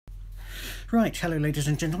Right, hello ladies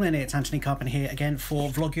and gentlemen, it's Anthony Carpenter here again for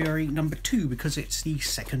Vloguary number 2 because it's the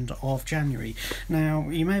 2nd of January. Now,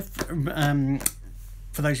 you may have,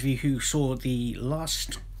 for those of you who saw the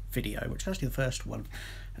last video, which is actually the first one,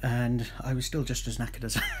 and I was still just as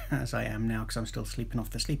knackered as I am now because I'm still sleeping off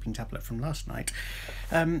the sleeping tablet from last night.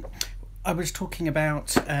 I was talking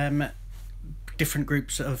about different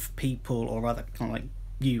groups of people, or rather kind of like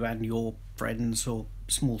you and your friends or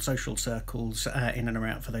small social circles in and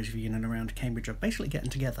around, for those of you in and around Cambridge, are basically getting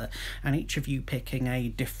together and each of you picking a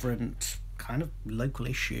different kind of local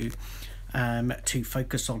issue to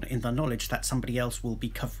focus on, in the knowledge that somebody else will be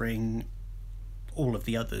covering all of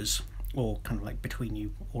the others, or kind of like between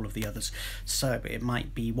you all of the others. So it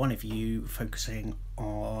might be one of you focusing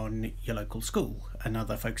on your local school,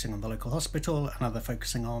 another focusing on the local hospital, another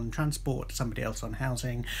focusing on transport, somebody else on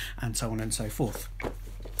housing, and so on and so forth.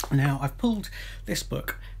 Now, I've pulled this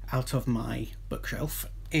book out of my bookshelf.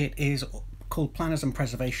 It is called Planners and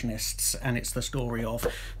Preservationists, and it's the story of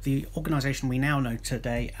the organisation we now know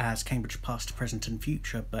today as Cambridge Past, Present and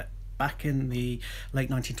Future, but back in the late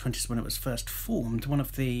 1920s when it was first formed, one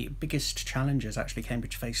of the biggest challenges actually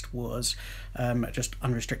Cambridge faced was just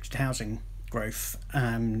unrestricted housing growth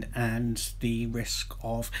and the risk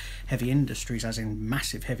of heavy industries, as in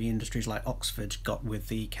massive heavy industries like Oxford got with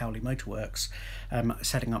the Cowley Motorworks,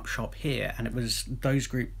 setting up shop here. And it was this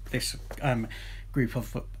group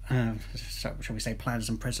of shall we say planners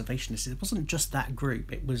and preservationists. It wasn't just that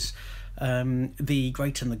group, it was the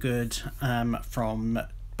great and the good from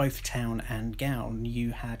both town and gown.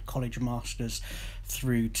 You had college masters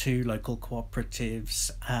through to local cooperatives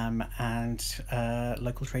and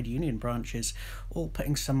local trade union branches, all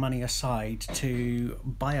putting some money aside to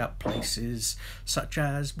buy up places such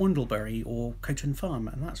as Wandlebury or Coton Farm.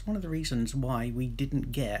 And that's one of the reasons why we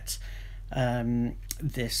didn't get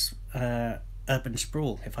this urban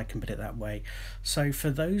sprawl, if I can put it that way. So for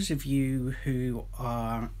those of you who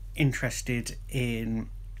are interested in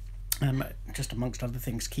just amongst other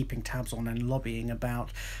things, keeping tabs on and lobbying about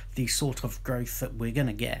the sort of growth that we're going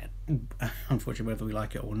to get, unfortunately whether we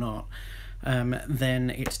like it or not, then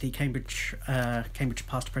it's the Cambridge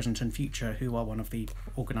Past, Present and Future who are one of the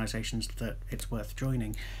organisations that it's worth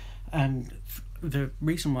joining. And the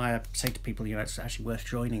reason why I say to people, you know, it's actually worth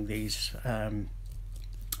joining these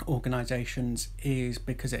organisations is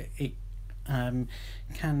because it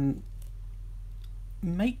can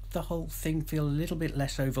make the whole thing feel a little bit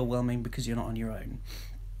less overwhelming because you're not on your own.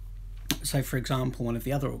 So, for example, one of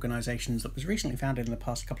the other organisations that was recently founded in the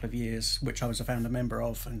past couple of years, which I was a founder member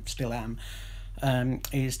of and still am,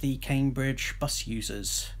 is the Cambridge Bus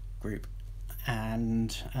Users Group.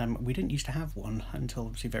 And we didn't used to have one until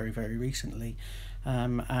obviously very, very recently.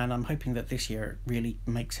 And I'm hoping that this year it really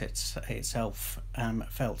makes itself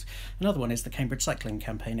felt. Another one is the Cambridge Cycling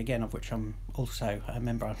Campaign, again, of which I'm also a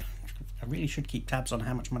member. I really should keep tabs on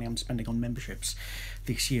how much money I'm spending on memberships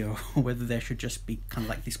this year, or whether there should just be kind of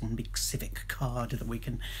like this one big civic card that we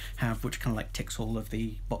can have, which kind of like ticks all of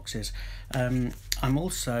the boxes. I'm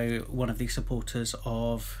also one of the supporters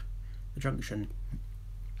of the Junction,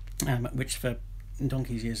 which for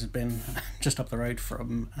donkey's years has been just up the road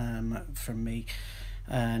from me,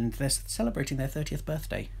 and they're celebrating their 30th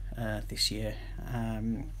birthday this year,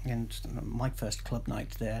 and my first club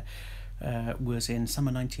night there was in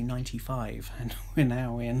summer 1995, and we're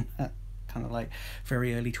now in kind of like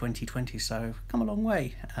very early 2020, so come a long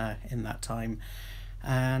way in that time.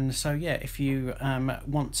 And so yeah, if you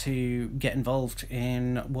want to get involved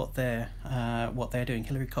in what they're doing,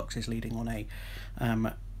 Hilary Cox is leading on a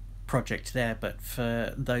project there, but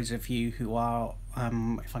for those of you who are,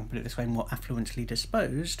 if I can put it this way, more affluently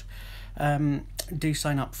disposed, do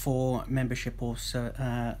sign up for membership or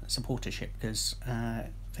supportership, because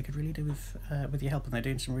they could really do with your help, and they're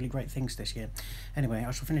doing some really great things this year. Anyway,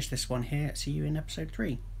 I shall finish this one here. See you in episode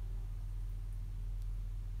 3.